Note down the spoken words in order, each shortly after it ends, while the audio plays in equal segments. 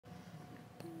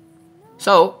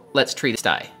So let's treat a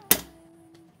stye.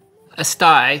 A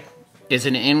stye is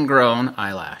an ingrown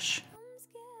eyelash.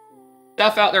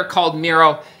 Stuff out there called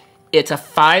Miro, it's a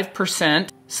 5%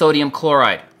 sodium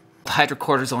chloride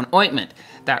hydrocortisone ointment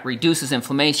that reduces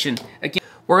inflammation. Again,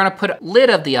 we're gonna put a lid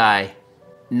of the eye,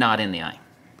 not in the eye.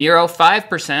 Miro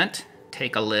 5%,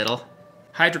 take a little.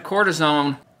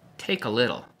 Hydrocortisone, take a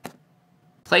little.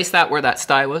 Place that where that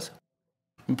stye was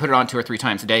and put it on 2 or 3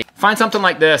 times a day. Find something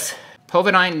like this,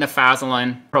 povidone,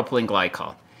 nifazolin, propylene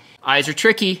glycol. Eyes are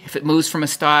tricky. If it moves from a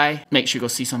stye, make sure you go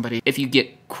see somebody. If you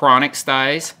get chronic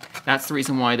styes, that's the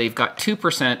reason why they've got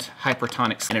 2%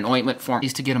 hypertonic in an ointment form. I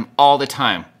used to get them all the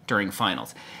time during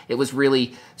finals. It was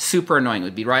really super annoying. It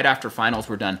would be right after finals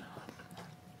were done.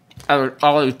 I would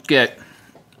always get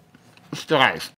styes.